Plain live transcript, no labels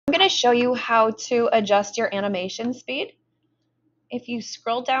I'm going to show you how to adjust your animation speed. If you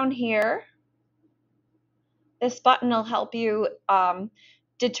scroll down here, this button will help you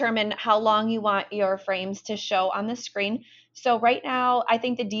determine how long you want your frames to show on the screen. So right now, I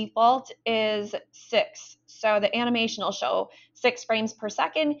think the default is 6. So the animation will show 6 frames per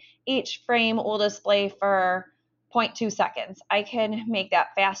second. Each frame will display for 0.2 seconds. I can make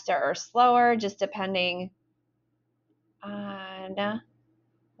that faster or slower, just depending on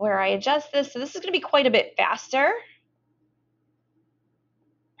where I adjust this. So this is going to be quite a bit faster.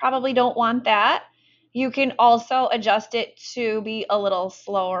 Probably don't want that. You can also adjust it to be a little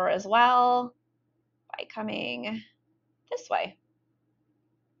slower as well by coming this way.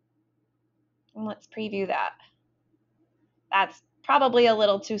 And let's preview that. That's probably a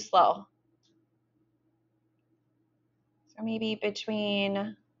little too slow. So maybe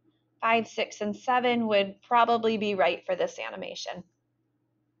between 5, 6, and 7 would probably be right for this animation.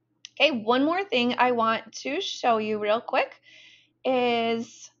 Okay, one more thing I want to show you real quick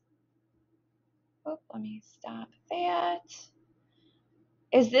is, let me stop that.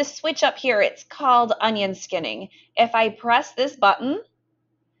 Is this switch up here. It's called onion skinning. If I press this button,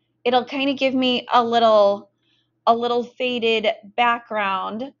 it'll kind of give me a little faded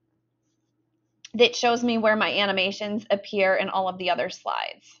background that shows me where my animations appear in all of the other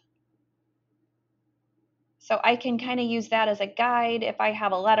slides. So I can kind of use that as a guide if I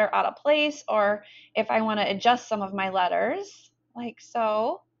have a letter out of place, or if I want to adjust some of my letters, like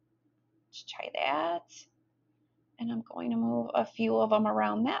so. Let's try that. And I'm going to move a few of them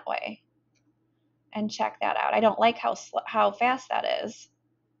around that way and check that out. I don't like how fast that is.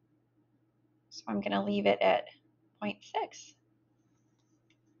 So I'm going to leave it at 0.6.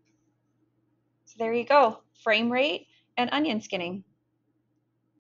 So there you go, frame rate and onion skinning.